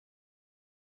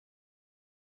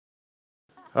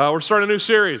We're starting a new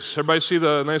series. Everybody see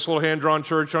the nice little hand-drawn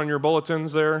church on your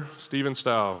bulletins there? Stephen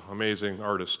Stow, amazing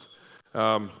artist.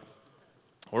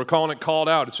 We're calling it Called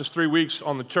Out. It's just 3 weeks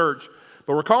on the church,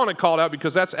 but we're calling it Called Out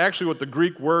because that's actually what the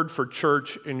Greek word for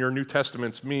church in your New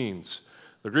Testaments means.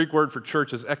 The Greek word for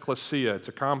church is ekklesia. It's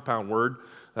a compound word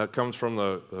that comes from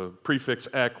the prefix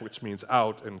ek, which means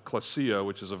out, and klesia,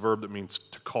 which is a verb that means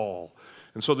to call.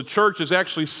 And so the church is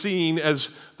actually seen as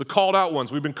the called out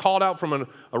ones. We've been called out from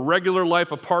a regular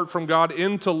life apart from God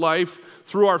into life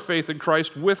through our faith in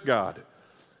Christ with God.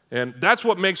 And that's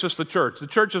what makes us the church. The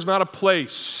church is not a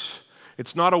place.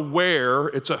 It's not a where,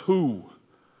 it's a who.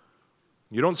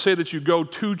 You don't say that you go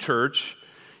to church.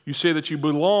 You say that you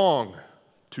belong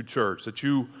to church, that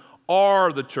you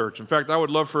are the church. In fact, I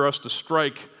would love for us to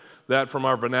strike that from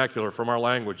our vernacular, from our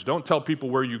language. Don't tell people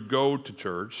where you go to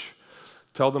church.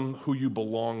 Tell them who you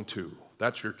belong to.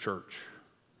 That's your church.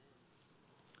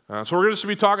 So we're going to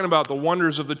be talking about the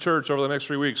wonders of the church over the next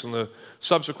 3 weeks. In the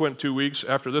subsequent 2 weeks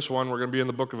after this one, we're going to be in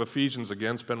the book of Ephesians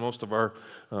again, spend most of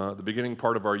the beginning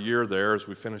part of our year there as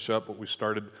we finish up what we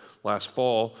started last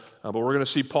fall. But we're going to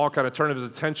see Paul kind of turn his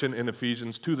attention in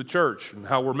Ephesians to the church and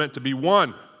how we're meant to be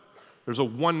one. There's a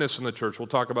oneness in the church. We'll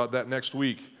talk about that next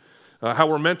week. How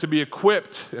we're meant to be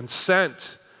equipped and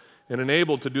sent and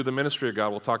enabled to do the ministry of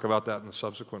God. We'll talk about that in the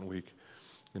subsequent week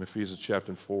in Ephesians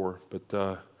chapter 4.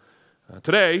 But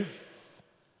today,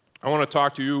 I want to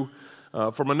talk to you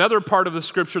from another part of the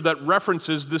scripture that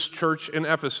references this church in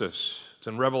Ephesus. It's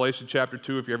in Revelation chapter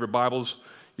 2. If you have your Bibles,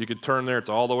 you could turn there. It's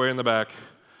all the way in the back.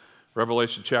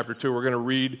 Revelation chapter 2. We're going to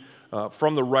read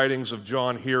from the writings of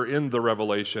John here in the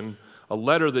Revelation, a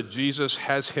letter that Jesus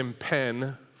has him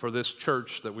pen for this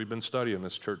church that we've been studying,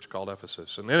 this church called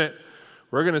Ephesus. And in it,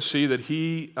 we're going to see that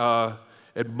he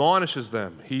admonishes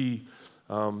them, he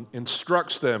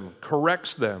instructs them,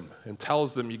 corrects them, and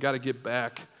tells them you got to get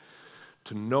back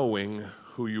to knowing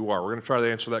who you are. We're going to try to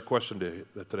answer that question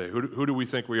today. Who do we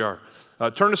think we are?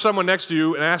 Turn to someone next to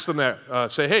you and ask them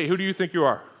that. Say, hey, who do you think you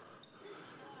are?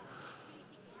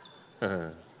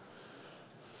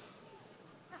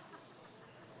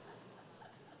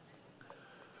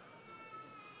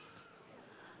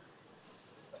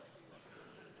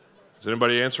 Is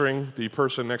anybody answering the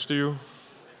person next to you?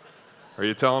 Are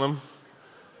you telling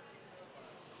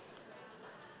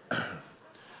them?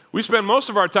 We spend most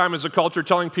of our time as a culture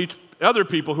telling other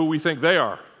people who we think they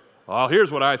are. Well,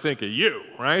 here's what I think of you,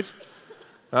 right?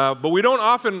 But we don't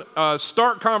often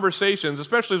start conversations,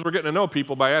 especially as we're getting to know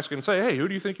people, by asking, say, hey, who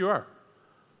do you think you are?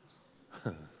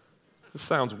 This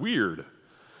sounds weird.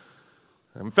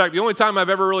 In fact, the only time I've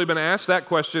ever really been asked that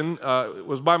question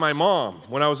was by my mom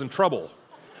when I was in trouble.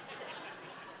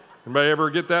 Anybody ever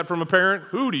get that from a parent?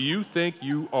 Who do you think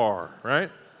you are,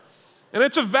 right? And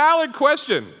it's a valid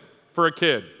question for a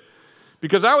kid,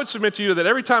 because I would submit to you that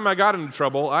every time I got into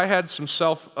trouble, I had some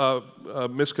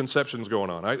misconceptions going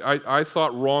on. I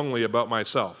thought wrongly about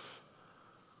myself.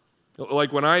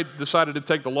 Like when I decided to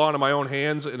take the law into my own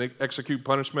hands and execute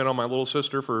punishment on my little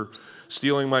sister for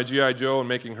stealing my G.I. Joe and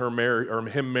making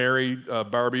him marry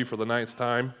Barbie for the 9th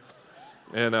time.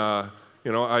 And,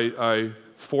 I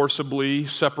forcibly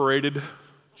separated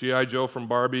G.I. Joe from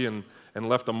Barbie and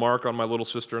left a mark on my little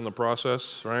sister in the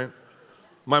process, right?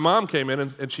 My mom came in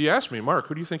and she asked me, Mark,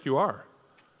 who do you think you are?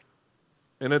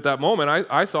 And at that moment,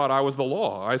 I thought I was the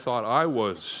law. I thought I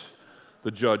was the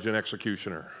judge and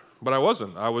executioner. But I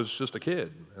wasn't. I was just a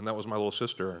kid, and that was my little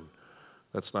sister, and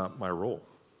that's not my role.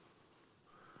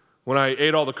 When I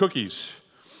ate all the cookies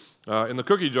in the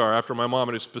cookie jar after my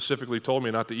mom had specifically told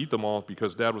me not to eat them all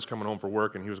because Dad was coming home from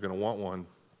work and he was going to want one,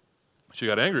 she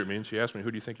got angry at me and she asked me,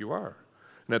 who do you think you are?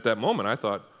 And at that moment, I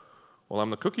thought, well, I'm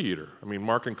the cookie eater. I mean,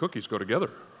 Mark and cookies go together,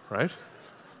 right?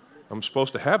 I'm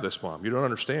supposed to have this, Mom. You don't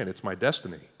understand. It's my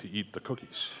destiny to eat the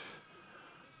cookies.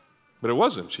 But it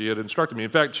wasn't. She had instructed me. In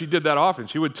fact, she did that often.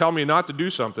 She would tell me not to do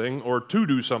something or to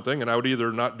do something, and I would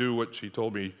either not do what she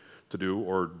told me to do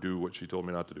or do what she told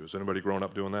me not to do. Has anybody grown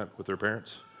up doing that with their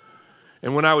parents?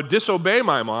 And when I would disobey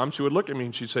my mom, she would look at me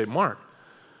and she'd say, Mark,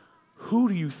 who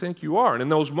do you think you are? And in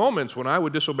those moments when I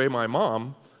would disobey my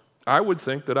mom, I would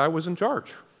think that I was in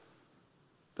charge,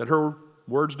 that her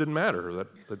words didn't matter,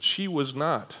 that she was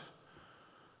not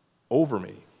over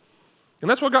me. And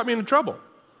that's what got me into trouble.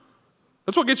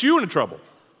 That's what gets you into trouble,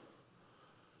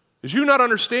 is you not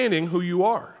understanding who you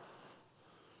are.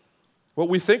 What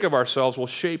we think of ourselves will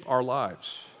shape our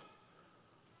lives.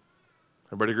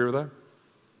 Everybody agree with that?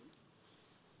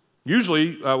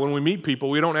 Usually, when we meet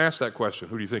people, we don't ask that question,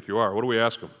 who do you think you are? What do we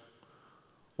ask them?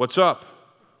 What's up?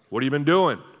 What have you been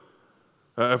doing?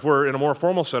 If we're in a more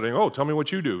formal setting, oh, tell me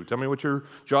what you do. Tell me what your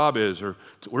job is, or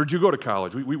where'd you go to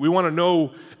college? We want to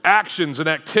know actions and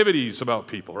activities about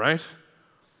people, right?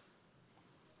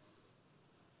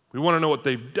 We want to know what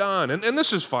they've done. And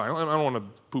this is fine. I don't want to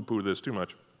poo-poo this too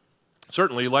much.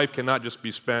 Certainly, life cannot just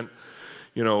be spent,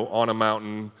 on a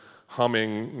mountain,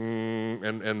 humming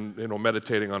and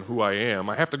meditating on who I am.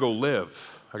 I have to go live.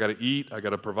 I got to eat. I got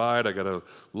to provide. I got to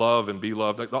love and be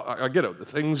loved. I get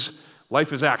it.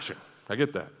 Life is action. I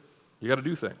get that. You got to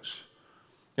do things.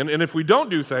 And if we don't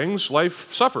do things,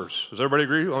 life suffers. Does everybody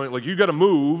agree? You got to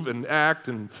move and act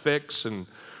and fix and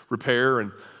repair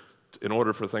and in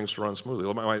order for things to run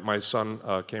smoothly. My son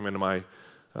came into my,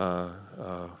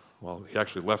 he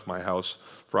actually left my house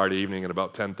Friday evening at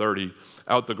about 10:30,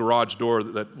 out the garage door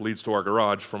that leads to our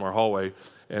garage from our hallway.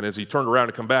 And as he turned around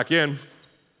to come back in,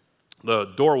 the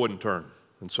door wouldn't turn.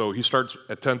 And so he starts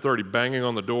at 10:30 banging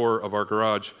on the door of our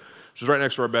garage, which is right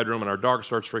next to our bedroom, and our dog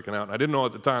starts freaking out. And I didn't know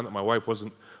at the time that my wife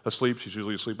wasn't asleep. She's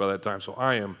usually asleep by that time. So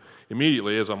I am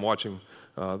immediately, as I'm watching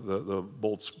the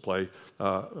Bolts play,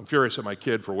 I'm furious at my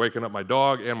kid for waking up my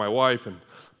dog and my wife,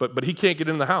 but he can't get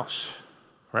in the house,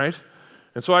 right?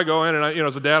 And so I go in, and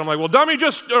as a dad, I'm like, well, dummy,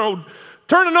 just turn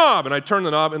the knob. And I turn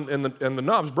the knob, and the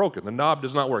knob's broken. The knob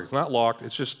does not work. It's not locked.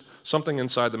 It's just something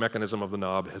inside the mechanism of the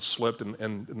knob has slipped,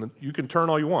 and you can turn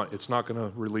all you want. It's not going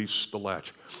to release the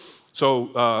latch.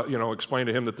 So, explain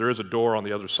to him that there is a door on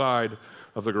the other side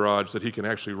of the garage that he can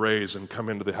actually raise and come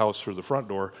into the house through the front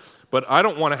door. But I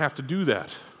don't want to have to do that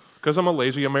because I'm a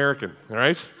lazy American, all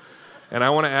right? And I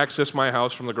want to access my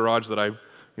house from the garage that I,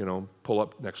 pull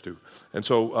up next to. And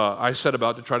so I set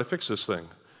about to try to fix this thing.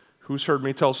 Who's heard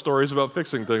me tell stories about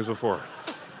fixing things before?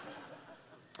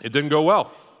 It didn't go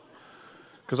well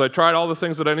because I tried all the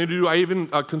things that I needed to do. I even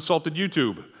consulted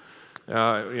YouTube.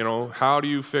 How do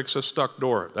you fix a stuck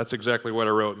door? That's exactly what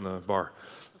I wrote in the bar.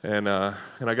 And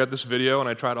I got this video, and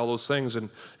I tried all those things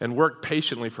and worked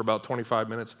patiently for about 25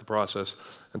 minutes at the process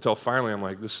until finally I'm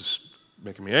like, this is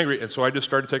making me angry. And so I just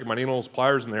started taking my needles,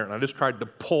 pliers in there, and I just tried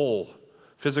to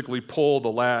physically pull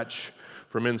the latch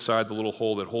from inside the little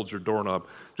hole that holds your doorknob,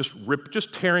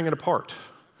 just tearing it apart,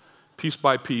 piece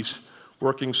by piece,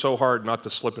 working so hard not to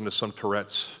slip into some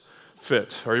Tourette's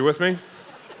fit. Are you with me?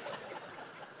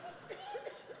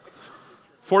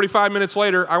 45 minutes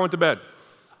later, I went to bed.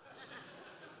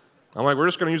 I'm like, we're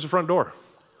just going to use the front door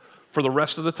for the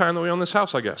rest of the time that we own this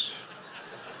house, I guess,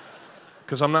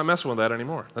 because I'm not messing with that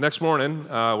anymore. The next morning,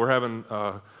 we're having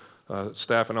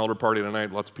staff and elder party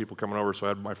tonight, lots of people coming over, so I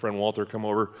had my friend Walter come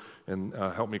over and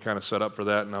help me kind of set up for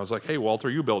that, and I was like, hey, Walter,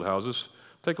 you build houses.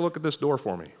 Take a look at this door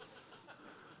for me.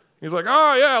 He's like,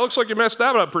 oh, yeah, it looks like you messed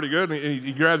that up pretty good,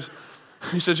 and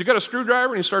he says, you got a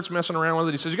screwdriver? And he starts messing around with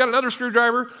it. He says, you got another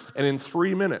screwdriver? And in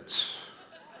 3 minutes,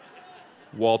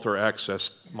 Walter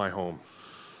accessed my home.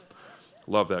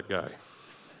 Love that guy.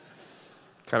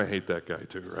 Kind of hate that guy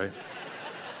too, right?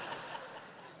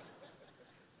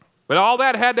 But all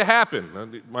that had to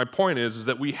happen. My point is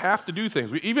that we have to do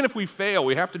things. Even if we fail,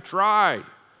 we have to try.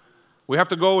 We have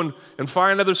to go and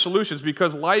find other solutions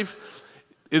because life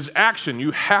is action.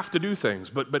 You have to do things.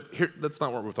 But here, that's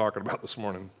not what we're talking about this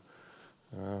morning.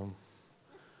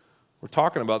 We're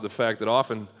talking about the fact that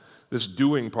often this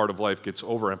doing part of life gets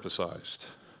overemphasized,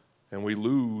 and we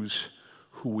lose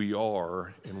who we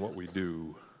are in what we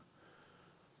do.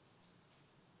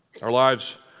 Our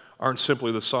lives aren't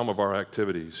simply the sum of our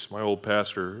activities. My old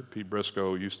pastor, Pete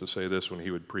Briscoe, used to say this when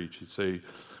he would preach. He'd say,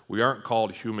 we aren't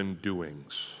called human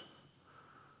doings.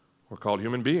 We're called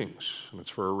human beings, and it's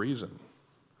for a reason.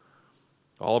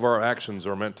 All of our actions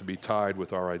are meant to be tied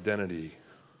with our identity.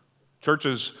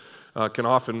 Churches can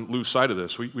often lose sight of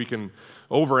this. We can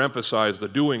overemphasize the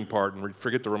doing part and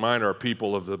forget to remind our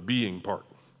people of the being part.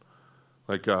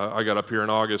 Like I got up here in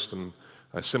August and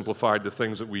I simplified the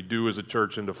things that we do as a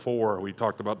church into 4. We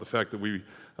talked about the fact that we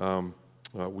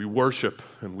worship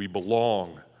and we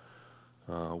belong,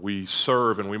 we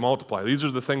serve and we multiply. These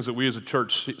are the things that we as a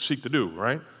church seek to do,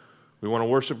 right? We want to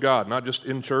worship God, not just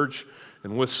in church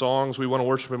and with songs. We want to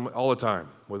worship Him all the time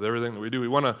with everything that we do. We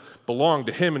want to belong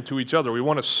to Him and to each other. We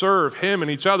want to serve Him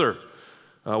and each other.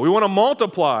 We want to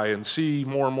multiply and see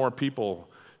more and more people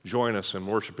join us in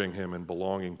worshiping Him and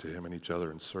belonging to Him and each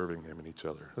other and serving Him and each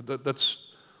other. That's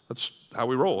how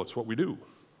we roll. It's what we do.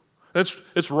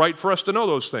 It's right for us to know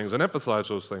those things and emphasize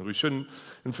those things. We shouldn't,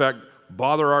 in fact,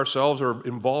 bother ourselves or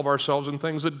involve ourselves in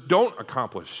things that don't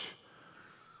accomplish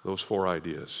those 4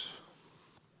 ideas.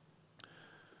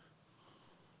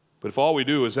 But if all we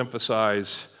do is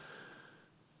emphasize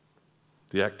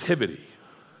the activity,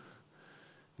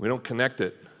 we don't connect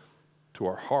it to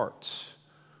our hearts,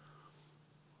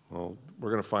 well, we're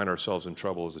going to find ourselves in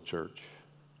trouble as a church.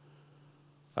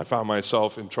 I found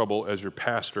myself in trouble as your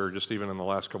pastor just even in the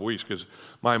last couple weeks because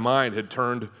my mind had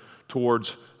turned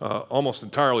towards almost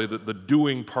entirely the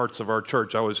doing parts of our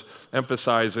church. I was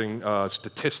emphasizing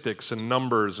statistics and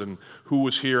numbers and who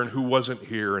was here and who wasn't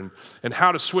here and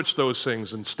how to switch those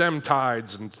things and stem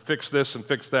tides and fix this and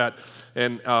fix that.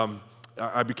 And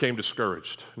I became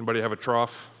discouraged. Anybody have a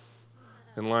trough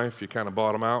in life? You kind of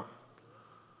bottom out?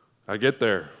 I get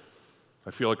there.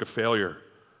 I feel like a failure.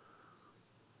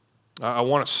 I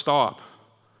want to stop.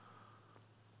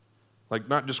 Like,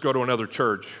 not just go to another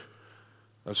church.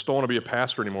 I just don't want to be a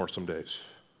pastor anymore some days.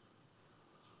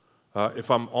 If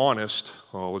I'm honest,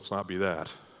 let's not be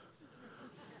that.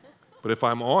 But if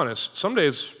I'm honest, some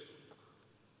days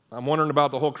I'm wondering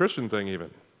about the whole Christian thing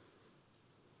even.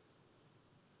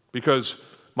 Because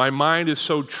my mind is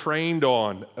so trained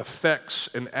on effects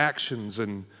and actions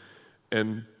and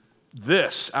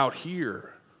this out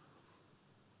here.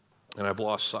 And I've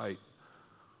lost sight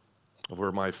of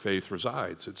where my faith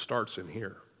resides. It starts in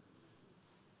here.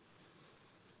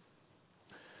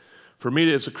 For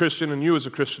me as a Christian and you as a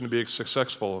Christian to be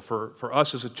successful, for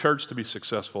us as a church to be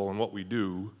successful in what we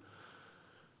do,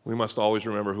 we must always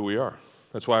remember who we are.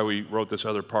 That's why we wrote this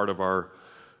other part of our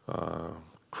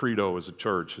credo as a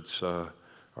church. It's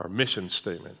our mission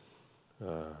statement.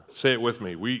 Say it with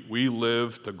me. We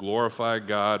live to glorify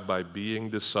God by being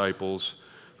disciples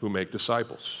who make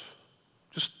disciples.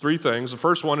 Just three things. The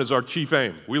first one is our chief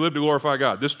aim. We live to glorify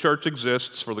God. This church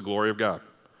exists for the glory of God.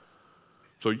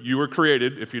 So you were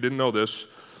created, if you didn't know this,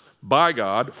 by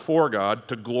God, for God,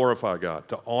 to glorify God,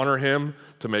 to honor Him,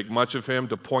 to make much of Him,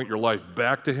 to point your life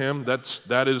back to Him.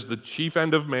 That is the chief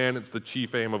end of man. It's the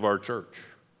chief aim of our church.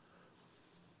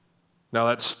 Now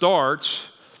that starts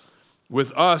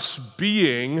with us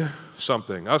being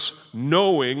something, us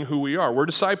knowing who we are. We're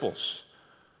disciples.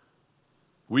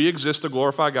 We exist to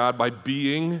glorify God by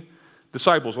being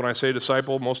disciples. When I say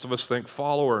disciple, most of us think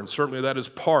follower, and certainly that is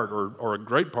part or a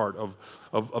great part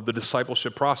of the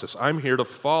discipleship process. I'm here to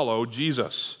follow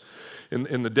Jesus.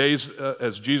 In the days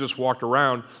as Jesus walked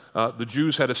around, the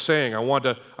Jews had a saying, I want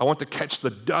to catch the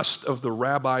dust of the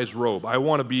rabbi's robe. I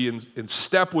want to be in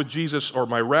step with Jesus or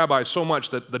my rabbi so much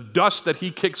that the dust that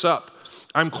he kicks up,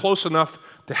 I'm close enough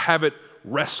to have it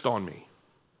rest on me.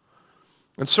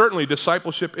 And certainly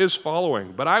discipleship is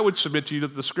following, but I would submit to you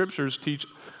that the scriptures teach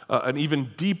an even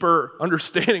deeper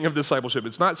understanding of discipleship.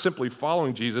 It's not simply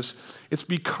following Jesus, it's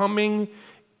becoming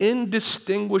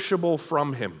indistinguishable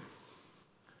from Him.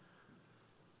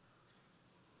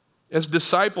 As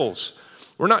disciples,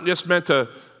 we're not just meant to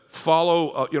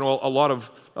follow a lot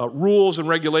of rules and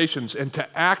regulations and to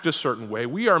act a certain way.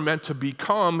 We are meant to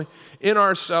become in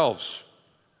ourselves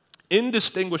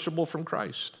indistinguishable from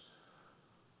Christ.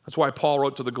 That's why Paul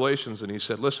wrote to the Galatians and he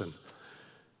said, listen,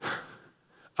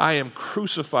 I am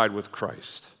crucified with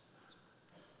Christ.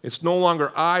 It's no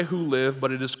longer I who live,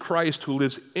 but it is Christ who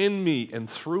lives in me and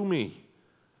through me.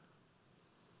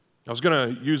 I was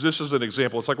going to use this as an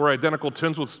example. It's like we're identical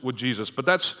twins with Jesus, but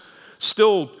that's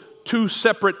still two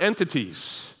separate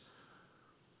entities.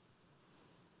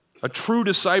 A true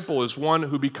disciple is one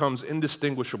who becomes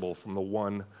indistinguishable from the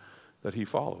one that he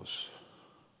follows.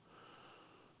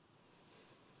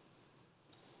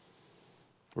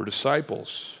 We're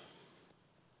disciples.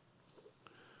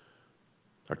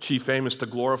 Our chief aim is to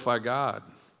glorify God.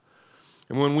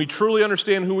 And when we truly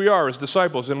understand who we are as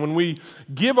disciples, and when we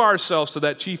give ourselves to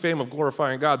that chief aim of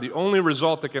glorifying God, the only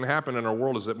result that can happen in our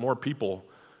world is that more people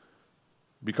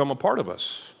become a part of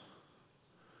us.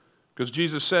 Because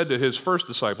Jesus said to his first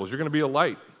disciples, you're going to be a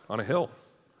light on a hill.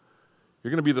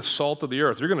 You're going to be the salt of the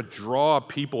earth. You're going to draw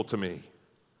people to me.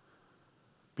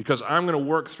 Because I'm going to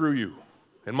work through you.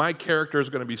 And my character is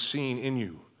going to be seen in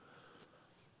you.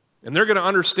 And they're going to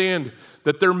understand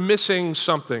that they're missing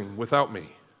something without me.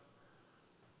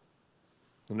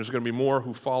 And there's going to be more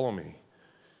who follow me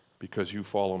because you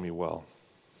follow me well.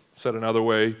 Said another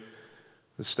way,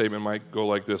 this statement might go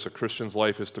like this: a Christian's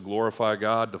life is to glorify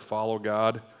God, to follow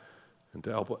God, and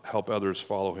to help others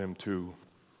follow Him too.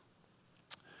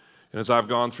 And as I've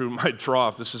gone through my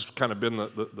trough, this has kind of been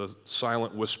the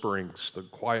silent whisperings, the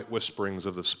quiet whisperings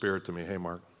of the Spirit to me. Hey,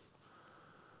 Mark,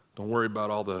 don't worry about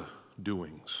all the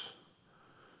doings.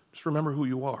 Just remember who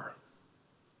you are.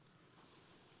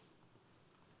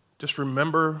 Just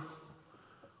remember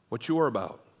what you are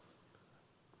about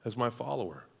as my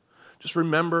follower. Just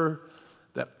remember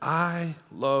that I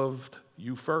loved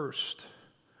you first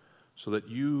so that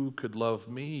you could love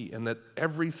me, and that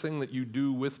everything that you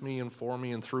do with me and for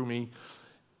me and through me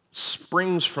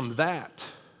springs from that.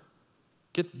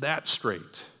 Get that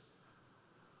straight.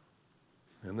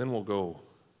 And then we'll go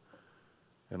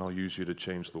and I'll use you to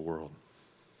change the world.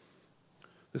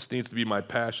 This needs to be my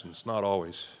passion. It's not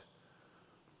always.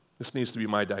 This needs to be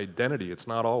my identity. It's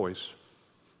not always.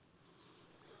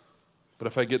 But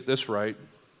if I get this right,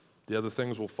 the other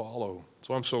things will follow.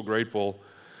 So I'm so grateful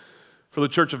for the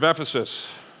church of Ephesus,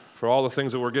 for all the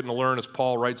things that we're getting to learn as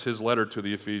Paul writes his letter to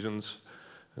the Ephesians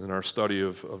in our study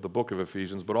of the book of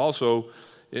Ephesians, but also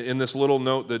in this little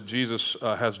note that Jesus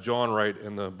has John write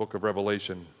in the book of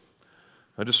Revelation.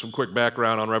 Just some quick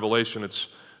background on Revelation. It's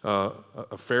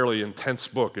a fairly intense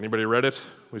book. Anybody read it?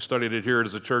 We studied it here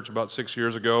as a church about 6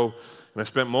 years ago, and I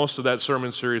spent most of that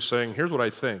sermon series saying, here's what I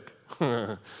think.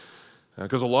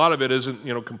 Because a lot of it isn't,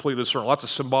 completely certain. Lots of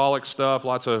symbolic stuff,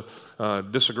 lots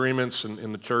of disagreements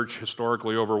in the church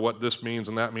historically over what this means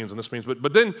and that means and this means.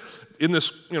 But then in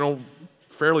this,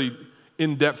 fairly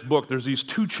in-depth book, there's these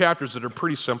 2 chapters that are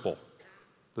pretty simple.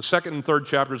 The second and third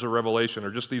chapters of Revelation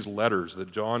are just these letters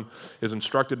that John is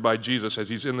instructed by Jesus as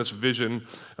he's in this vision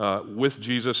with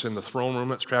Jesus in the throne room.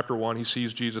 That's chapter 1. He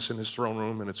sees Jesus in his throne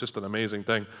room, and it's just an amazing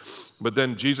thing. But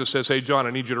then Jesus says, hey, John,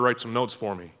 I need you to write some notes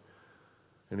for me.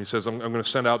 And he says, I'm going to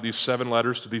send out these 7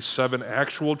 letters to these 7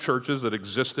 actual churches that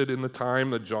existed in the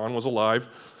time that John was alive.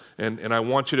 And I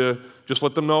want you to just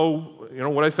let them know,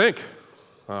 what I think.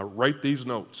 Write these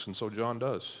notes. And so John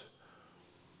does.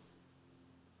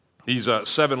 These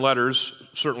 7 letters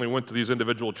certainly went to these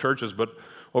individual churches, but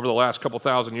over the last couple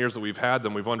thousand years that we've had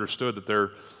them, we've understood that they're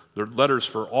letters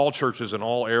for all churches in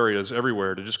all areas,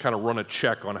 everywhere, to just kind of run a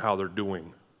check on how they're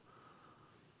doing.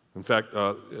 In fact,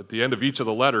 at the end of each of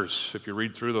the letters, if you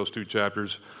read through those 2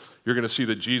 chapters, you're going to see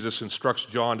that Jesus instructs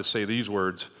John to say these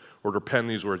words, or to pen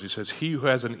these words. He says, he who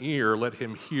has an ear, let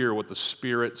him hear what the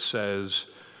Spirit says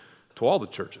to all the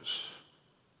churches.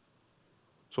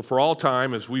 So for all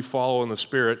time, as we follow in the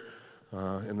Spirit,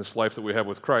 in this life that we have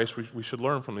with Christ, we should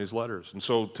learn from these letters. And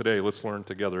so today, let's learn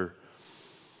together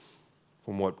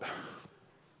from what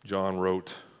John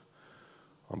wrote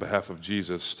on behalf of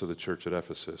Jesus to the church at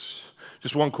Ephesus.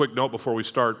 Just one quick note before we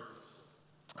start.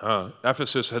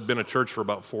 Ephesus had been a church for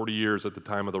about 40 years at the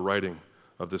time of the writing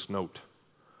of this note.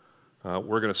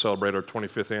 We're going to celebrate our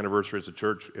 25th anniversary as a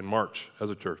church in March as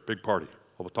a church. Big party.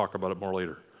 We'll talk about it more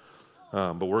later.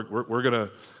 But we're going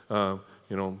to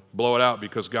blow it out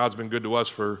because God's been good to us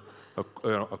for a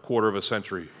quarter of a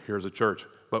century here as a church.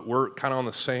 But we're kind of on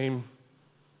the same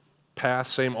path,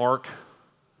 same arc,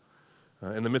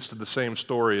 in the midst of the same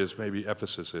story as maybe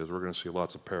Ephesus is. We're going to see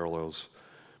lots of parallels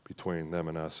between them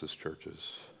and us as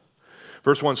churches.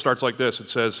 Verse 1 starts like this. It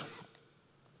says,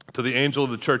 to the angel of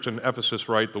the church in Ephesus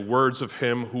write, the words of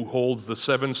him who holds the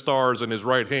 7 stars in his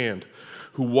right hand,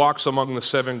 who walks among the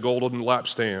 7 golden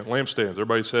lampstands.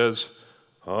 Everybody says,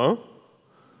 huh?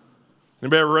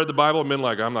 Anybody ever read the Bible and been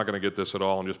like, I'm not going to get this at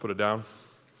all, and just put it down?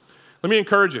 Let me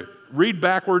encourage you. Read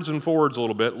backwards and forwards a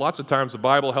little bit. Lots of times the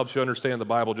Bible helps you understand the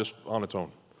Bible just on its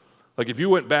own. Like if you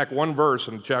went back one verse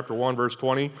in chapter 1, verse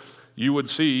 20, you would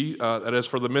see that as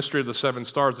for the mystery of the 7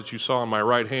 stars that you saw on my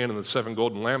right hand and the 7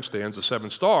 golden lampstands, the 7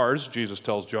 stars, Jesus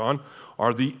tells John,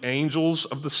 are the angels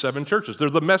of the 7 churches.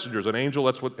 They're the messengers. An angel,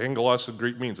 that's what angelos in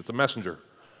Greek means. It's a messenger,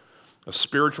 a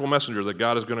spiritual messenger that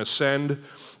God is going to send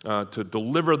to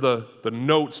deliver the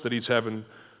notes that he's having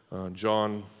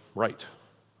John write.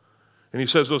 And he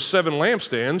says those 7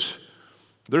 lampstands,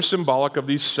 they're symbolic of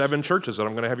these 7 churches that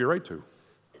I'm going to have you write to.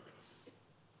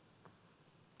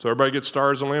 So everybody get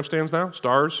stars and lampstands now?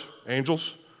 Stars,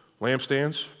 angels,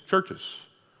 lampstands, churches.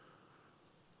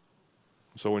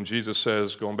 So when Jesus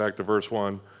says, going back to verse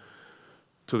 1,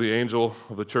 to the angel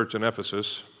of the church in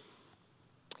Ephesus,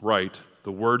 write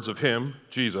the words of him,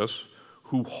 Jesus,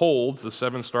 who holds the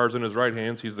 7 stars in his right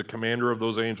hands. He's the commander of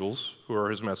those angels who are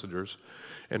his messengers,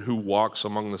 and who walks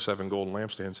among the 7 golden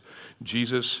lampstands.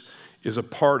 Jesus is a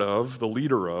part of, the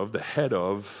leader of, the head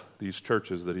of these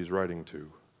churches that he's writing to.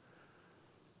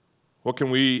 What can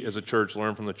we as a church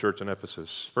learn from the church in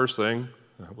Ephesus? First thing,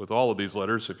 with all of these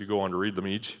letters, if you go on to read them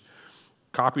each,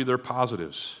 copy their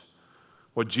positives.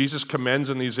 What Jesus commends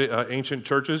in these ancient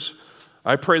churches,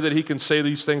 I pray that he can say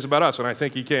these things about us, and I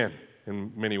think he can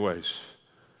in many ways.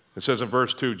 It says in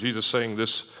verse 2, Jesus saying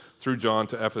this through John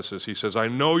to Ephesus, he says, I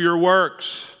know your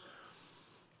works.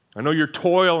 I know your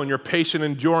toil and your patient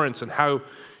endurance and how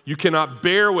you cannot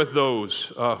bear with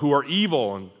those who are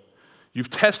evil, and you've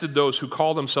tested those who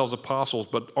call themselves apostles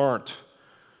but aren't,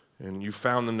 and you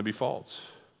found them to be false.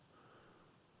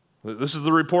 This is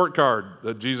the report card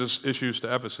that Jesus issues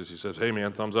to Ephesus. He says, hey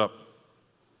man, thumbs up.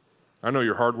 I know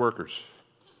you're hard workers.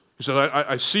 He says,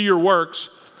 I see your works,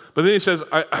 but then he says,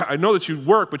 I know that you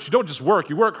work, but you don't just work,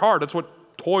 you work hard. That's what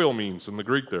toil means in the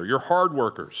Greek there. You're hard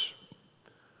workers.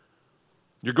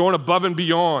 You're going above and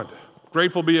beyond.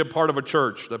 Grateful to be a part of a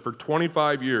church that for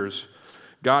 25 years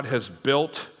God has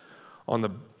built on the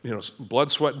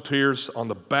blood, sweat, and tears on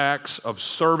the backs of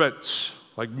servants.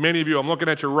 Like many of you, I'm looking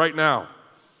at you right now.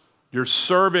 You're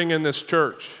serving in this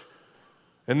church.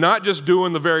 And not just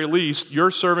doing the very least,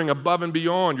 you're serving above and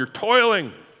beyond. You're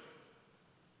toiling.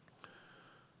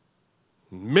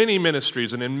 Many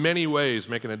ministries and in many ways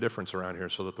making a difference around here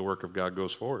so that the work of God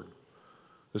goes forward.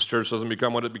 This church doesn't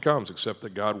become what it becomes, except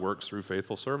that God works through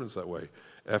faithful servants that way.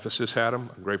 Ephesus had them.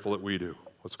 I'm grateful that we do.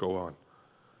 Let's go on.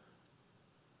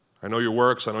 I know your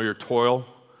works. I know your toil.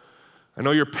 I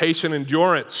know your patient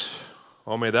endurance.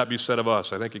 Oh, may that be said of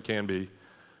us. I think it can be.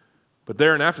 But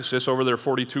there in Ephesus, over their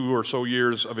 42 or so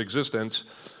years of existence,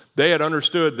 they had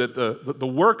understood that the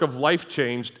work of life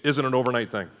change isn't an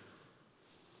overnight thing.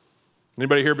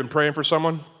 Anybody here been praying for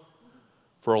someone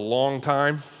for a long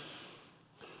time?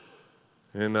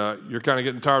 And you're kind of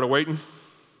getting tired of waiting?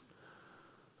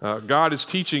 God is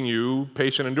teaching you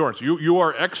patient endurance. You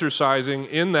are exercising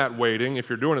in that waiting, if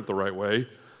you're doing it the right way,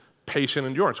 patient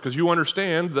endurance, because you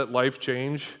understand that life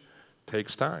change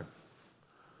takes time.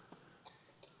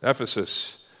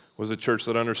 Ephesus was a church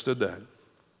that understood that.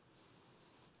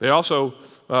 They also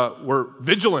were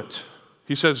vigilant.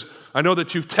 He says, I know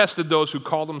that you've tested those who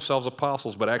call themselves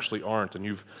apostles but actually aren't, and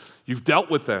you've dealt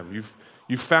with them.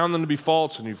 You've found them to be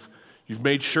false, and you've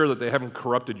made sure that they haven't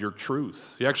corrupted your truth.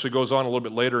 He actually goes on a little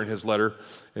bit later in his letter,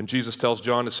 and Jesus tells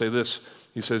John to say this.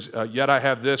 He says, yet I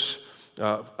have this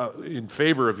in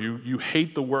favor of you. You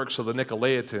hate the works of the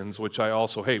Nicolaitans, which I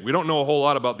also hate. We don't know a whole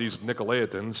lot about these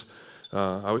Nicolaitans.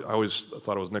 I always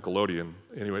thought it was Nickelodeon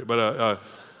anyway.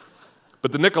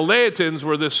 But the Nicolaitans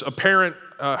were this apparent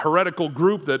heretical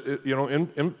group that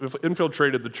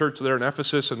infiltrated the church there in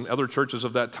Ephesus and other churches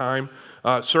of that time.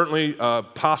 Certainly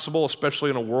possible,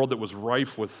 especially in a world that was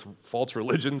rife with false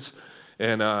religions.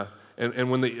 And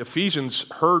when the Ephesians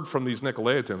heard from these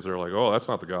Nicolaitans, they're like, oh, that's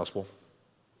not the gospel.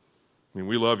 I mean,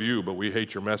 we love you, but we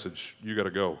hate your message. You got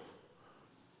to go.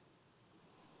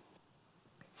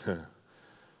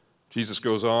 Jesus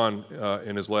goes on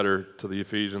in his letter to the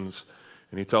Ephesians,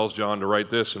 and he tells John to write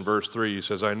this in verse 3. He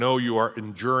says, I know you are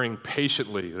enduring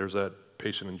patiently. There's that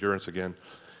patient endurance again.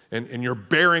 And you're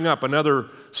bearing up, another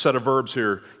set of verbs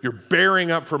here. You're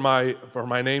bearing up for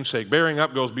my name's sake. Bearing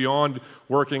up goes beyond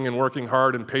working and working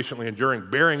hard and patiently enduring.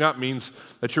 Bearing up means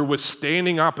that you're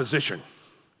withstanding opposition.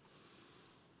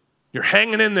 You're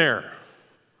hanging in there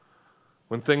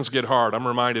when things get hard. I'm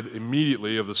reminded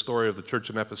immediately of the story of the church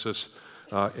in Ephesus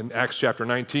in Acts chapter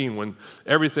 19, when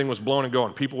everything was blown and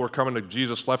going. People were coming to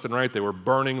Jesus left and right. They were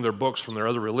burning their books from their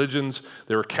other religions.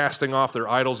 They were casting off their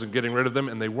idols and getting rid of them,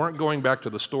 and they weren't going back to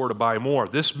the store to buy more.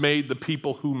 This made the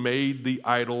people who made the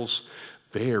idols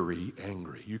very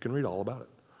angry. You can read all about it.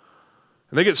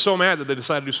 And they get so mad that they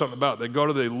decide to do something about it. They go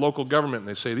to the local government and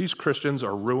they say, these Christians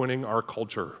are ruining our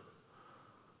culture.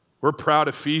 We're proud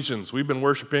Ephesians. We've been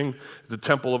worshiping the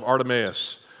temple of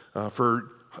Artemis for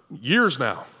years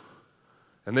now.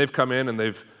 And they've come in and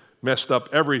they've messed up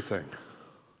everything,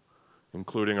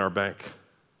 including our bank.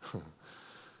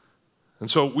 And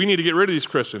so we need to get rid of these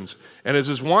Christians. And as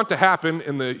is wont to happen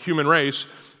in the human race,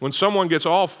 when someone gets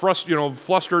all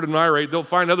flustered and irate, they'll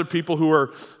find other people who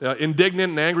are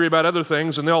indignant and angry about other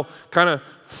things, and they'll kind of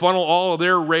funnel all of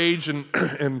their rage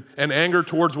and anger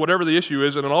towards whatever the issue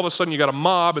is, and then all of a sudden you got a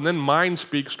mob, and then mind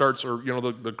speak starts, or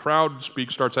the crowd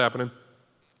speak starts happening.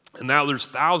 And now there's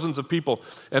thousands of people,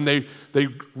 and they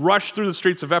rush through the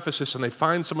streets of Ephesus, and they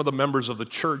find some of the members of the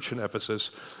church in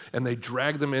Ephesus, and they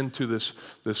drag them into this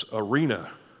arena,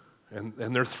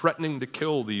 and they're threatening to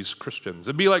kill these Christians.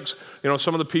 It'd be like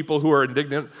some of the people who are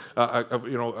indignant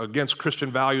against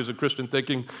Christian values and Christian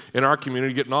thinking in our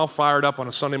community, getting all fired up on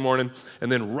a Sunday morning, and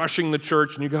then rushing the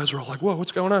church, and you guys are all like, whoa,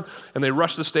 what's going on? And they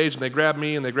rush the stage, and they grab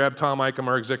me, and they grab Tom Icahn,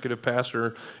 our executive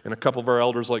pastor, and a couple of our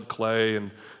elders like Clay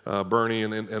and Bernie,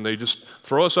 and they just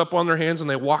throw us up on their hands, and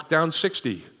they walk down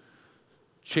 60,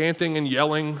 chanting and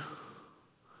yelling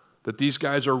that these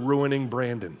guys are ruining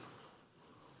Brandon.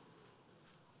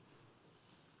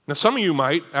 Now, some of you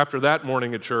might, after that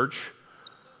morning at church,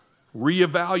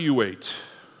 reevaluate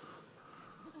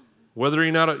whether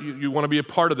or not you want to be a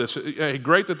part of this. Hey,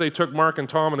 great that they took Mark and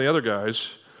Tom and the other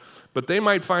guys, but they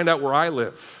might find out where I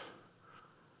live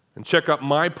and check out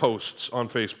my posts on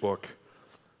Facebook,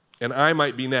 and I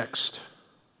might be next.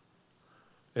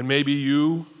 And maybe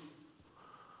you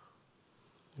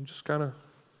just kind of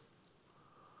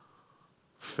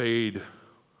fade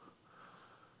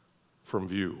from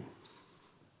view.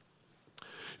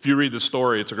 If you read the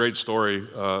story, it's a great story.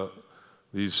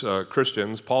 These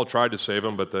Christians, Paul tried to save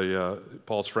them, but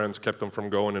Paul's friends kept them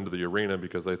from going into the arena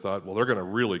because they thought, well, they're going to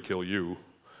really kill you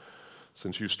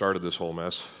since you started this whole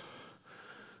mess.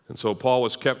 And so Paul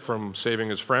was kept from saving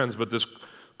his friends, but this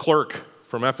clerk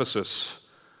from Ephesus,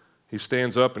 he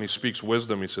stands up and he speaks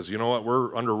wisdom. He says, you know what,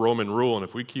 we're under Roman rule, and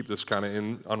if we keep this kind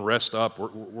of unrest up,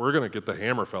 we're going to get the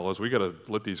hammer, fellas. We got to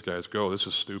let these guys go. This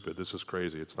is stupid. This is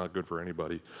crazy. It's not good for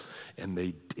anybody. And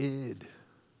they did.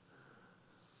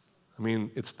 I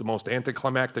mean, it's the most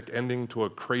anticlimactic ending to a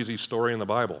crazy story in the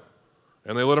Bible.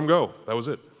 And they let him go. That was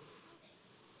it.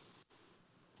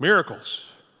 Miracles.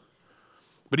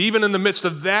 But even in the midst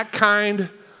of that kind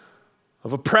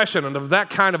of oppression and of that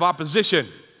kind of opposition,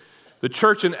 the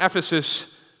church in Ephesus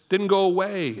didn't go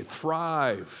away. It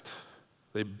thrived.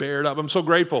 They bared up. I'm so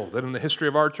grateful that in the history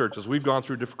of our churches, we've gone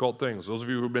through difficult things. Those of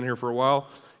you who've been here for a while,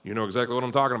 you know exactly what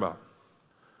I'm talking about.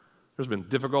 There's been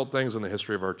difficult things in the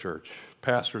history of our church.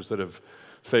 Pastors that have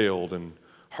failed and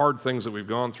hard things that we've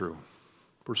gone through.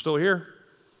 We're still here.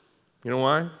 You know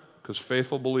why? Because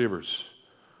faithful believers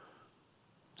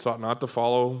sought not to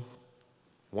follow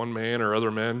one man or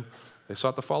other men. They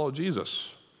sought to follow Jesus.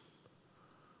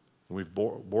 And we've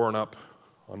borne up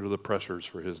under the pressures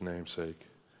for his name's sake.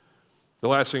 The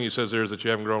last thing he says there is that you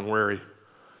haven't grown weary.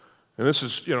 And this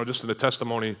is, just in a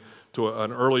testimony to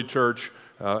an early church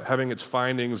having its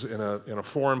findings in a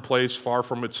foreign place far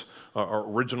from its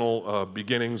original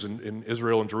beginnings in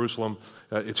Israel and Jerusalem.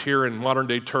 It's here in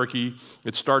modern-day Turkey.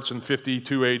 It starts in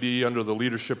 52 AD under the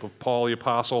leadership of Paul the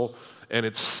Apostle, and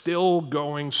it's still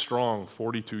going strong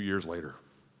 42 years later.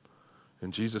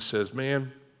 And Jesus says,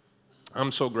 man,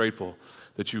 I'm so grateful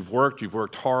that you've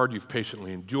worked hard, you've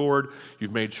patiently endured,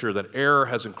 you've made sure that error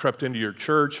hasn't crept into your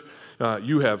church,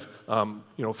 you have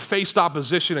faced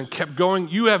opposition and kept going.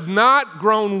 You have not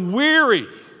grown weary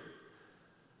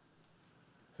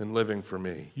in living for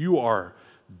me. You are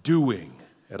doing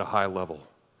at a high level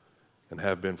and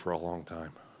have been for a long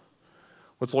time.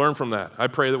 Let's learn from that. I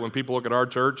pray that when people look at our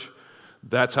church,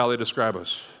 that's how they describe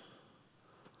us.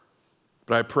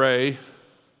 But I pray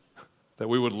that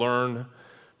we would learn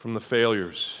from the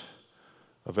failures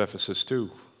of Ephesus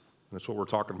too. That's what we're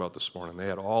talking about this morning. They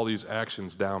had all these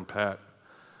actions down pat,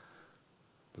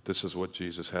 but this is what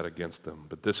Jesus had against them.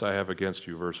 But this I have against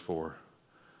you, verse 4,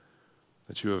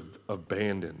 that you have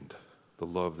abandoned the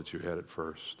love that you had at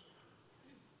first.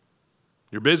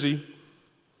 You're busy.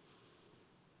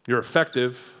 You're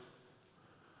effective.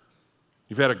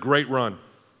 You've had a great run.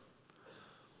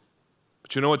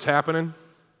 But you know what's happening?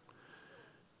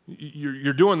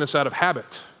 You're doing this out of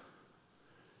habit.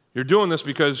 You're doing this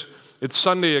because it's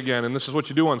Sunday again, and this is what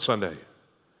you do on Sunday.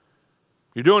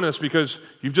 You're doing this because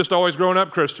you've just always grown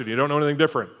up Christian. You don't know anything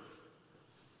different.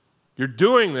 You're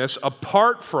doing this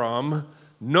apart from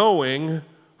knowing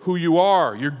who you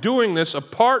are. You're doing this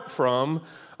apart from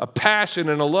a passion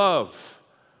and a love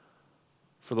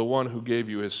for the one who gave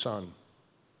you his son.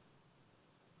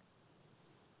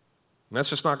 And that's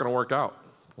just not going to work out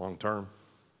long term.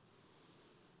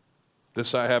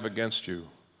 This I have against you,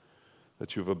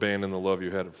 that you've abandoned the love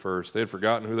you had at first. They had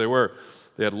forgotten who they were.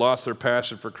 They had lost their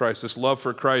passion for Christ. This love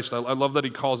for Christ, I love that he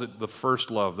calls it the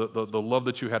first love, the love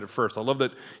that you had at first. I love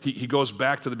that he goes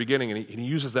back to the beginning and he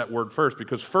uses that word first,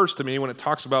 because first to me, when it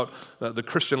talks about the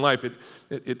Christian life,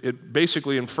 it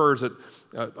basically infers that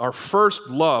our first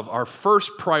love, our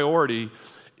first priority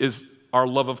is our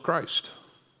love of Christ.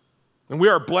 And we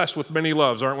are blessed with many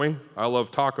loves, aren't we? I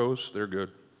love tacos. They're good.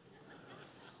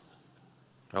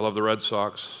 I love the Red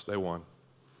Sox. They won.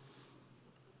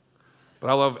 But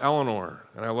I love Eleanor,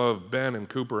 and I love Ben and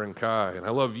Cooper and Kai, and I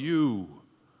love you.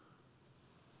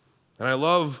 And I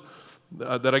love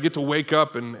that I get to wake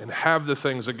up and have the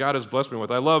things that God has blessed me with.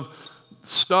 I love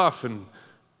stuff, and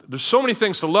there's so many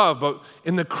things to love, but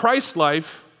in the Christ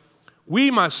life, we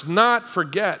must not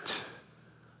forget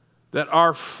that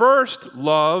our first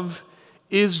love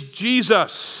is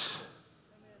Jesus.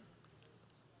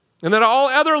 And that all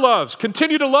other loves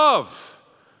continue to love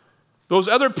those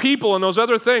other people and those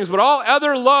other things, but all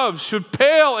other loves should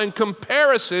pale in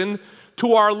comparison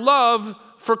to our love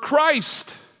for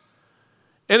Christ.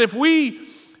 And if we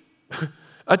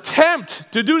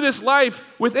attempt to do this life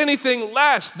with anything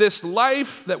less, this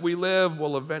life that we live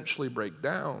will eventually break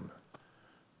down,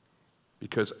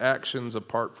 because actions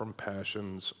apart from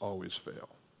passions always fail.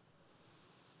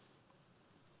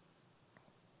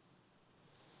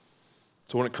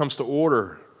 So when it comes to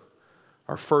order,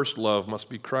 our first love must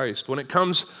be Christ. When it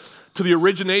comes to the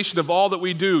origination of all that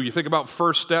we do, you think about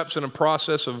first steps in a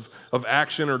process of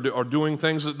action or doing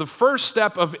things. The first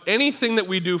step of anything that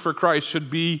we do for Christ should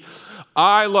be,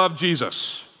 I love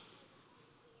Jesus.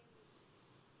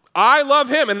 I love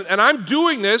him, and I'm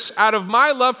doing this out of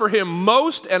my love for him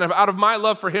most and out of my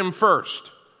love for him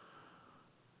first.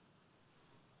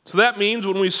 So that means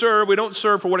when we serve, we don't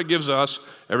serve for what it gives us.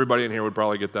 Everybody in here would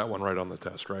probably get that one right on the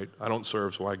test, right? I don't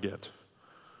serve, so I get.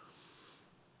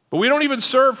 But we don't even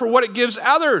serve for what it gives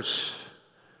others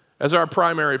as our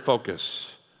primary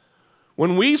focus.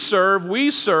 When we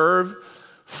serve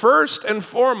first and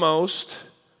foremost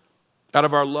out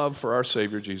of our love for our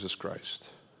Savior, Jesus Christ.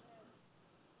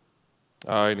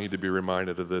 I need to be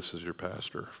reminded of this as your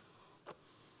pastor.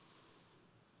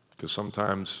 Because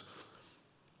sometimes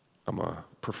I'm a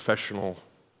professional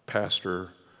pastor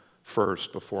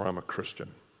first before I'm a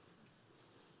Christian.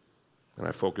 And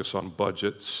I focus on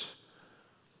budgets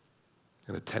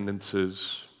and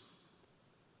attendances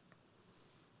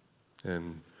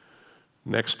and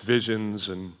next visions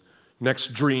and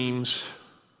next dreams.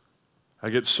 I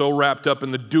get so wrapped up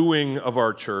in the doing of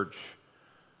our church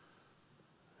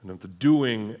and of the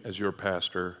doing as your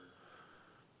pastor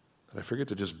that I forget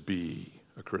to just be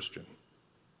a Christian.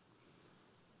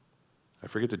 I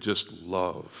forget to just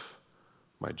love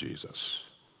my Jesus.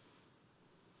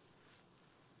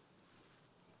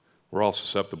 We're all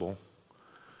susceptible.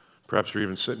 Perhaps you're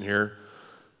even sitting here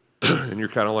and you're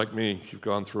kind of like me. You've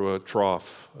gone through a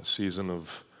trough, a season of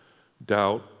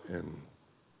doubt and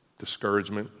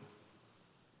discouragement.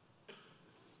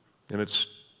 And it's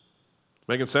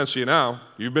making sense to you now.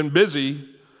 You've been busy,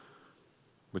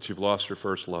 but you've lost your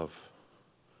first love.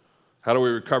 How do we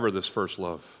recover this first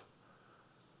love?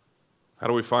 How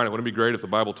do we find it? Wouldn't it be great if the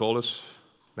Bible told us?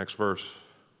 Next verse.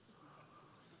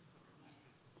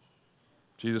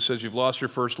 Jesus says, you've lost your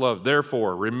first love.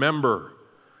 Therefore, remember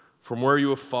from where you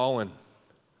have fallen.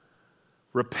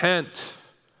 Repent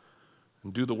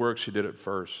and do the works you did at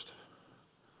first.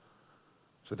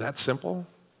 Is it that simple?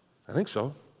 I think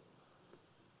so.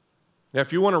 Now,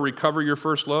 if you want to recover your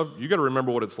first love, you got to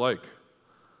remember what it's like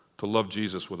to love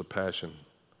Jesus with a passion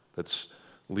that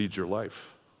leads your life.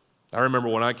 I remember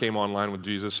when I came online with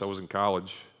Jesus, I was in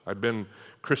college. I'd been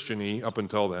Christian-y up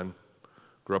until then.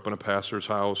 Grew up in a pastor's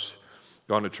house,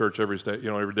 gone to church every day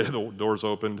the doors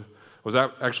opened. I was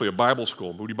actually a Bible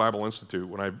school, Moody Bible Institute,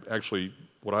 when I actually,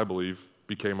 what I believe,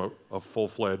 became a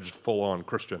full-fledged, full-on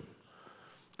Christian.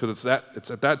 Because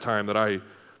it's at that time that I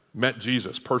met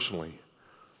Jesus personally.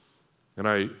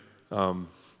 And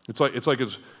it's like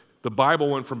the Bible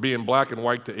went from being black and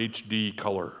white to HD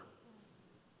color.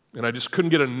 And I just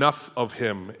couldn't get enough of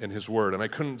him and his word. And I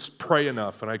couldn't pray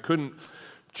enough. And I couldn't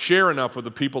share enough with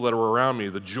the people that were around me,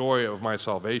 the joy of my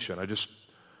salvation. I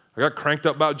got cranked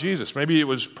up about Jesus. Maybe it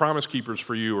was Promise Keepers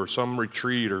for you or some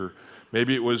retreat, or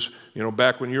maybe it was,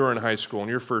 back when you were in high school and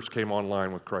you first came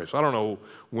online with Christ. I don't know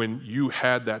when you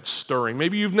had that stirring.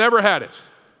 Maybe you've never had it.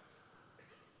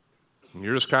 And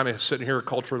you're just kind of sitting here, a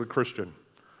culturally Christian.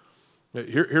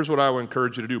 Here's what I would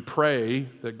encourage you to do. Pray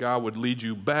that God would lead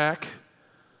you back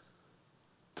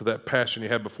to that passion you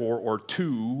had before, or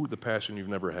to the passion you've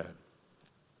never had.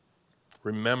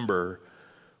 Remember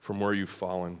from where you've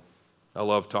fallen. I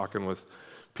love talking with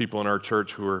people in our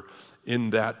church who are in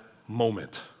that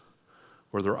moment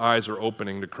where their eyes are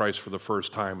opening to Christ for the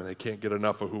first time and they can't get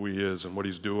enough of who he is and what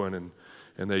he's doing,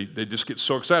 and they just get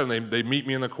so excited, and they meet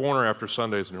me in the corner after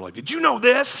Sundays and they're like, did you know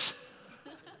this?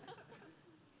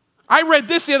 I read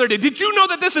this the other day. Did you know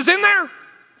that this is in there?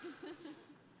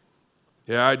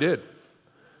 Yeah, I did.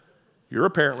 You're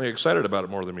apparently excited about it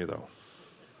more than me, though.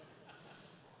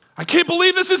 I can't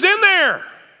believe this is in there.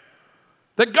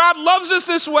 That God loves us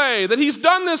this way, that he's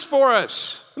done this for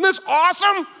us. Isn't this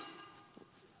awesome?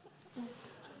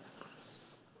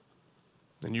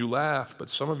 And you laugh, but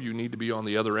some of you need to be on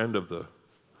the other end of the...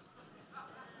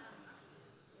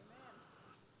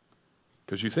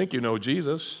 Because you think you know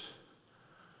Jesus.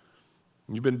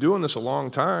 You've been doing this a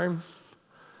long time,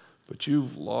 but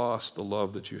you've lost the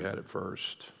love that you had at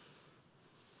first.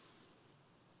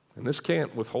 And this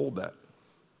can't withhold that.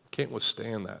 Can't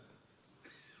withstand that.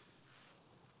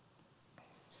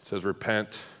 It says repent.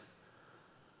 It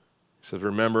says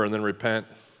remember and then repent.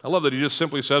 I love that he just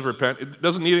simply says repent. It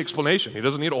doesn't need explanation. He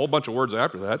doesn't need a whole bunch of words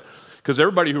after that, because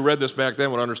everybody who read this back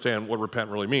then would understand what repent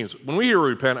really means. When we hear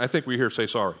repent, I think we hear say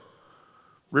sorry.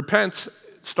 Repent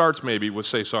starts maybe with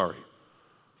say sorry.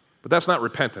 But that's not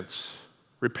repentance.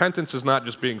 Repentance is not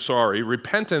just being sorry.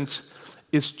 Repentance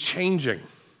is changing.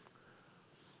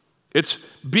 It's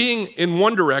being in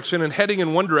one direction and heading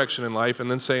in one direction in life and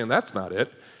then saying that's not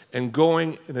it, and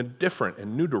going in a different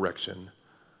and new direction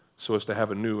so as to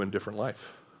have a new and different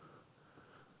life.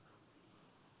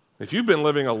 If you've been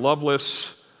living a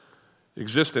loveless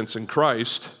existence in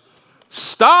Christ,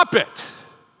 stop it.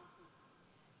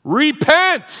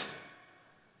 Repent.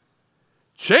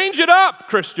 Change it up,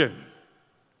 Christian.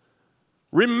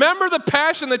 Remember the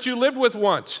passion that you lived with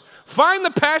once. Find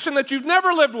the passion that you've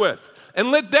never lived with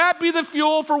And let that be the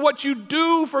fuel for what you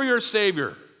do for your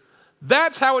Savior.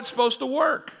 That's how it's supposed to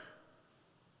work.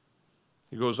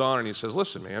 He goes on and he says,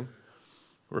 listen, man,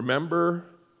 remember,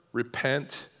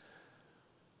 repent,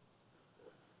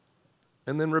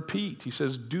 and then repeat. He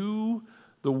says, do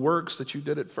the works that you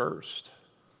did at first.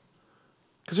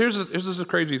 Because here's the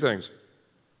crazy things.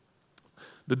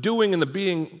 The doing and the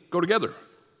being go together.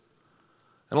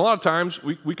 And a lot of times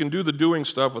we can do the doing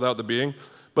stuff without the being,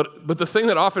 but the thing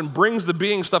that often brings the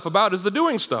being stuff about is the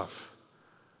doing stuff.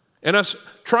 And us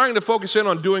trying to focus in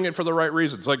on doing it for the right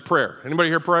reasons, like prayer. Anybody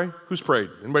here pray? Who's prayed?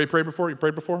 Anybody prayed before? You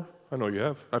prayed before? I know you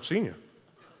have. I've seen you.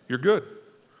 You're good.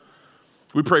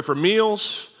 We pray for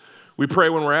meals. We pray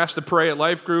when we're asked to pray at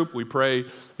Life Group. We pray,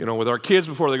 with our kids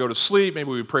before they go to sleep. Maybe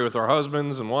we pray with our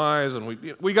husbands and wives, and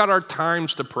we got our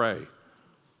times to pray.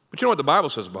 But you know what the Bible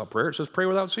says about prayer? It says pray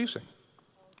without ceasing,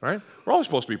 right? We're always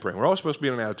supposed to be praying. We're always supposed to be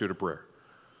in an attitude of prayer.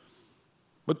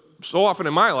 But so often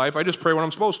in my life, I just pray when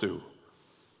I'm supposed to.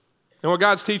 And what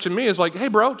God's teaching me is like, hey,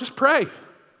 bro, just pray.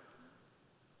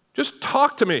 Just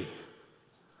talk to me.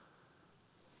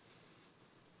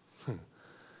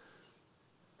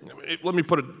 Let me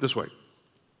put it this way.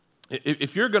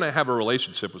 If you're going to have a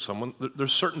relationship with someone,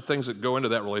 there's certain things that go into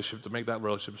that relationship to make that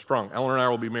relationship strong. Eleanor and I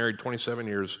will be married 27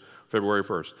 years, February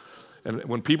 1st. And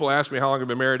when people ask me how long I've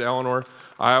been married to Eleanor,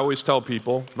 I always tell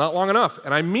people, not long enough.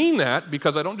 And I mean that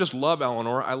because I don't just love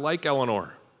Eleanor, I like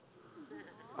Eleanor.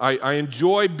 I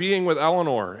enjoy being with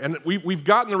Eleanor. And we've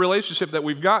gotten the relationship that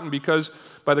we've gotten because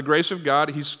by the grace of God,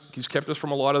 he's kept us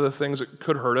from a lot of the things that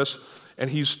could hurt us. And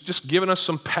he's just given us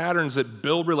some patterns that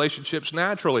build relationships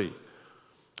naturally.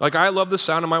 Like I love the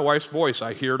sound of my wife's voice.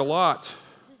 I hear it a lot.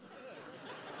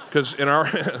 Because in our,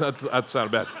 that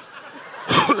sounded bad.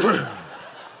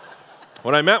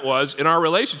 What I meant was, in our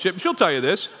relationship, she'll tell you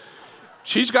this,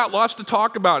 she's got lots to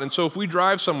talk about, and so if we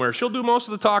drive somewhere, she'll do most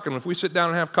of the talking. If we sit down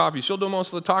and have coffee, she'll do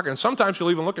most of the talking. And sometimes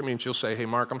she'll even look at me and she'll say, hey,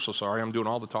 Mark, I'm so sorry, I'm doing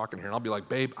all the talking here. And I'll be like,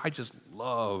 babe, I just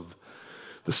love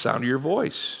the sound of your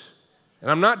voice. And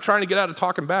I'm not trying to get out of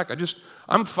talking back.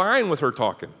 I'm fine with her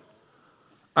talking.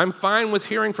 I'm fine with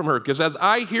hearing from her, because as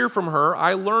I hear from her,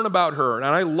 I learn about her, and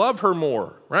I love her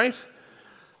more, right?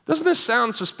 Doesn't this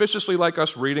sound suspiciously like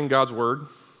us reading God's Word?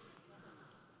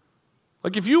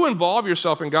 Like if you involve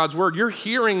yourself in God's Word, you're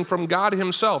hearing from God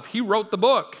Himself. He wrote the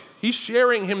book. He's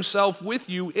sharing Himself with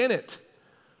you in it.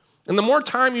 And the more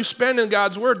time you spend in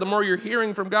God's Word, the more you're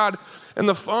hearing from God, and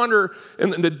the fonder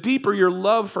and the deeper your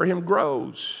love for Him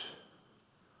grows.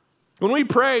 When we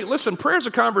pray, listen, prayer is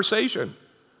a conversation.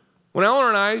 When Eleanor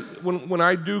and I, when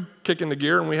I do kick into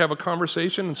gear and we have a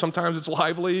conversation, and sometimes it's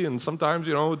lively and sometimes,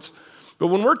 but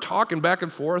when we're talking back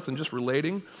and forth and just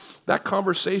relating, that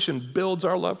conversation builds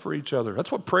our love for each other.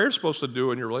 That's what prayer's supposed to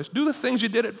do in your relationship. Do the things you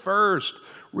did at first.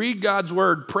 Read God's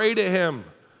Word. Pray to Him.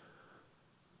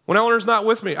 When Eleanor's not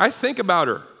with me, I think about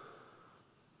her.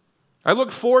 I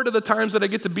look forward to the times that I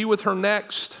get to be with her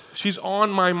next. She's on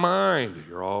my mind.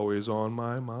 You're always on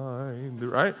my mind,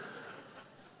 right?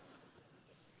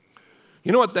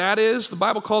 You know what that is? The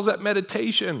Bible calls that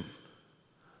meditation.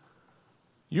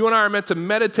 You and I are meant to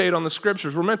meditate on the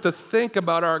Scriptures. We're meant to think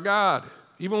about our God.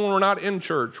 Even when we're not in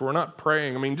church, we're not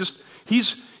praying.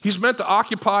 He's meant to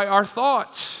occupy our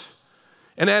thoughts.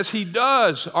 And as He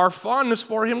does, our fondness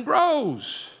for Him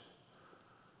grows.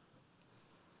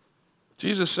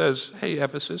 Jesus says, hey,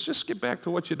 Ephesus, just get back to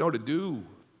what you know to do.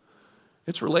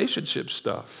 It's relationship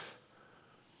stuff.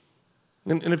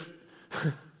 And if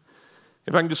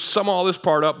I can just sum all this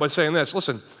part up by saying this,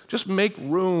 listen, just make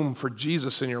room for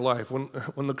Jesus in your life.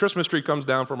 When the Christmas tree comes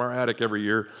down from our attic every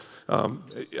year,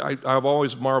 I've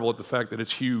always marveled at the fact that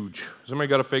it's huge. Somebody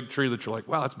got a fake tree that you're like,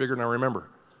 wow, that's bigger than I remember.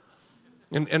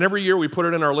 And every year we put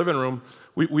it in our living room,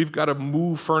 we've got to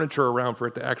move furniture around for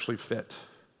it to actually fit.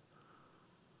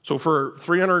 So for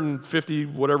 350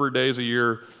 whatever days a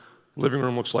year, living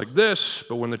room looks like this,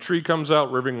 but when the tree comes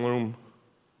out, living room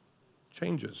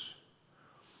changes.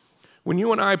 When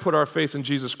you and I put our faith in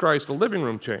Jesus Christ, the living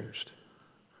room changed.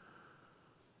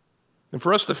 And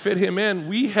for us to fit Him in,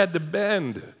 we had to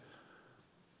bend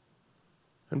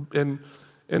and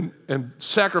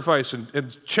sacrifice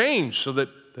and change so that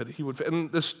He would fit.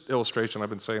 And this illustration, I've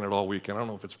been saying it all weekend. I don't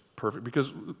know if it's perfect,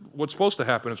 because what's supposed to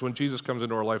happen is when Jesus comes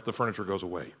into our life, the furniture goes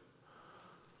away.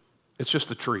 It's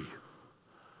just a tree.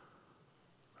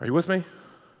 Are you with me?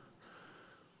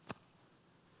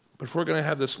 But if we're going to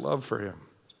have this love for Him,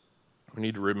 we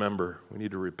need to remember, we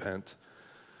need to repent,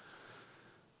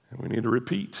 and we need to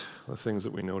repeat the things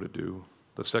that we know to do.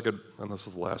 The second, and this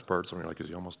is the last part, some of you are like, is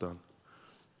he almost done?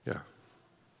 Yeah.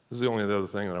 This is the only other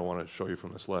thing that I want to show you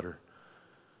from this letter.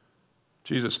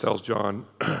 Jesus tells John,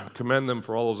 commend them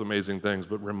for all those amazing things,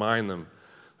 but remind them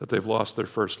that they've lost their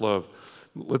first love.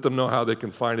 Let them know how they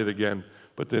can find it again,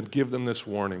 but then give them this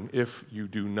warning. If you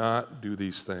do not do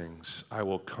these things, I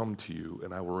will come to you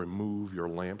and I will remove your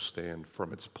lampstand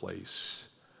from its place.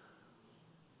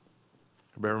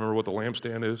 Everybody remember what the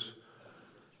lampstand is?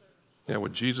 Yeah,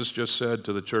 what Jesus just said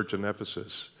to the church in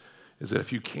Ephesus is that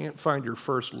if you can't find your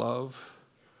first love,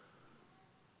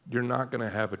 you're not going to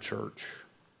have a church.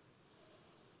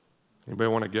 Anybody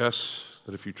want to guess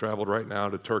that if you traveled right now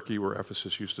to Turkey, where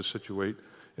Ephesus used to situate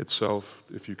itself,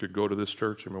 if you could go to this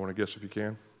church? Anybody want to guess if you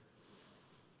can?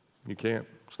 You can't.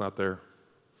 It's not there.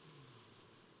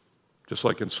 Just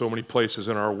like in so many places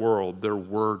in our world, there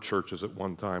were churches at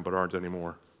one time, but aren't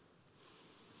anymore.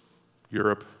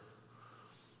 Europe,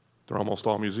 they're almost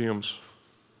all museums.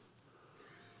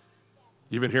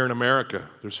 Even here in America,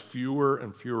 there's fewer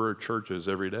and fewer churches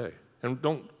every day. And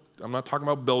I'm not talking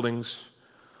about buildings.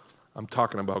 I'm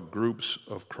talking about groups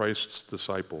of Christ's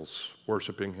disciples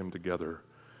worshiping him together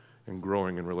and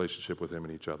growing in relationship with him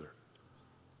and each other.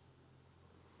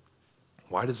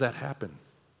 Why does that happen?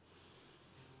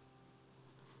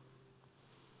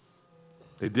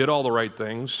 They did all the right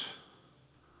things.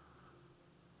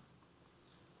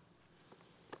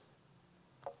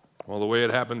 Well, the way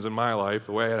it happens in my life,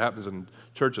 the way it happens in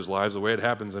churches' lives, the way it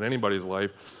happens in anybody's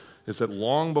life, is that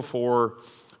long before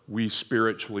we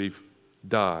spiritually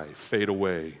die, fade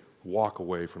away, walk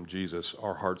away from Jesus,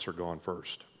 our hearts are gone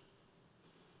first.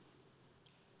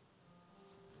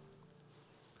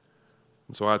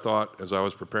 And so I thought, as I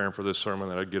was preparing for this sermon,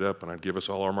 that I'd get up and I'd give us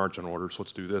all our marching orders.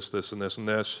 Let's do this, this, and this, and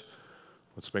this.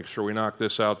 Let's make sure we knock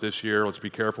this out this year. Let's be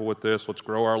careful with this. Let's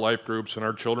grow our life groups and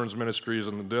our children's ministries,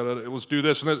 and let's do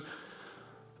this and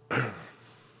this.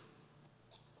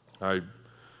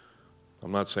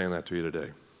 I'm not saying that to you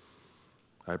today.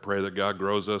 I pray that God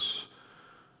grows us,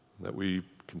 that we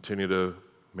continue to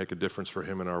make a difference for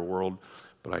him in our world,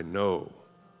 but I know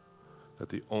that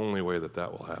the only way that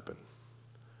that will happen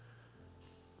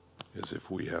is if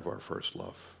we have our first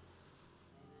love.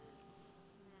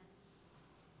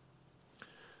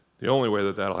 The only way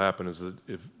that that'll happen is that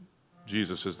if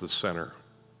Jesus is the center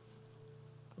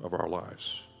of our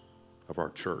lives, of our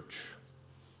church,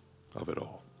 of it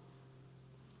all.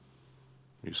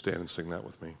 You stand and sing that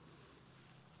with me.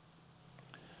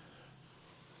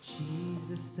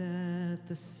 Jesus at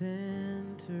the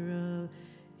center of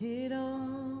it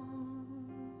all.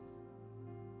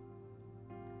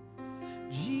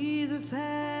 Jesus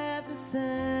at the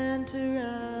center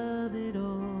of it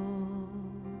all.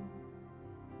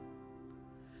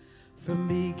 From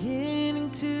beginning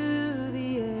to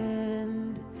the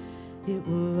end, it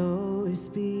will always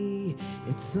be,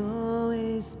 it's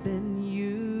always been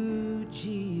you,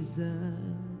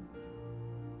 Jesus.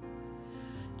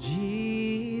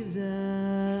 Jesus.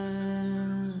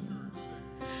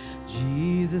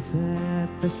 Jesus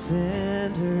at the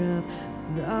center of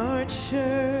our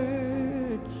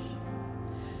church.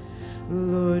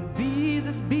 Lord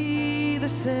Jesus, be the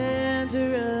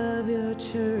center of your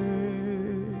church.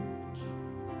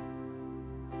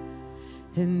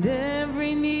 And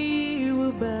every knee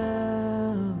will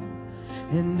bow,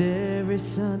 and every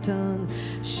tongue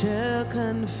shall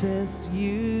confess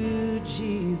you,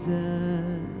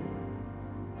 Jesus.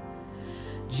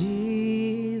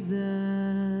 Jesus.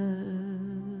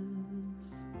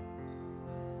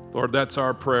 Lord, that's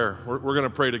our prayer. We're going to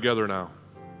pray together now.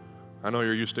 I know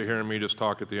you're used to hearing me just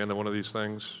talk at the end of one of these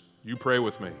things. You pray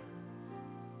with me.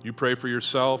 You pray for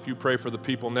yourself. You pray for the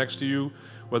people next to you,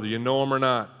 whether you know them or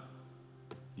not.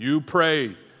 You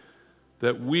pray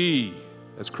that we,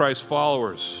 as Christ's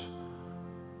followers,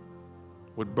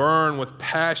 would burn with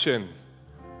passion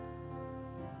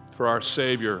for our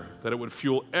Savior, that it would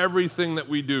fuel everything that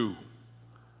we do,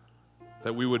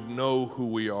 that we would know who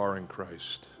we are in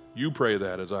Christ. You pray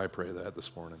that as I pray that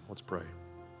this morning. Let's pray.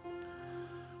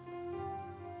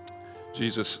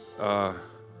 Jesus, I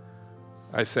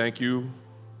thank you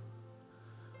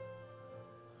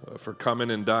for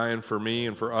coming and dying for me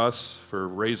and for us, for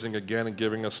raising again and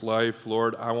giving us life.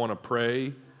 Lord, I want to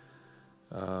pray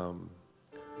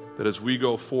that as we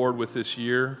go forward with this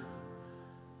year,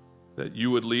 that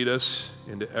you would lead us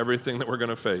into everything that we're going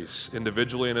to face,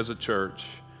 individually and as a church,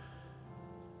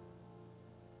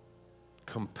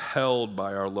 compelled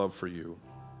by our love for you,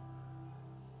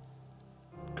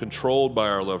 controlled by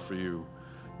our love for you,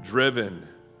 driven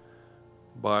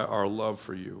by our love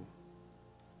for you.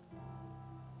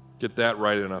 Get that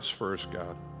right in us first,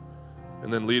 God,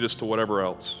 and then lead us to whatever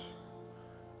else.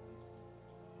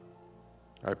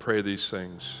 I pray these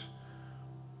things,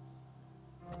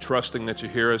 trusting that you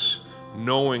hear us,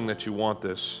 knowing that you want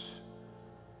this,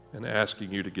 and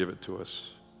asking you to give it to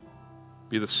us.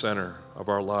 Be the center of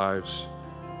our lives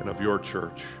and of your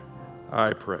church.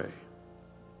 I pray,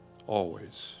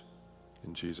 always,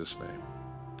 in Jesus' name.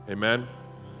 Amen.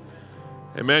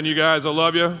 Amen, you guys. I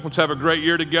love you. Let's have a great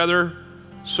year together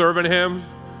serving him.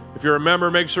 If you're a member,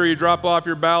 make sure you drop off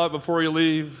your ballot before you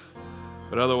leave.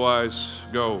 But otherwise,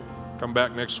 go. Come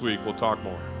back next week. We'll talk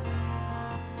more.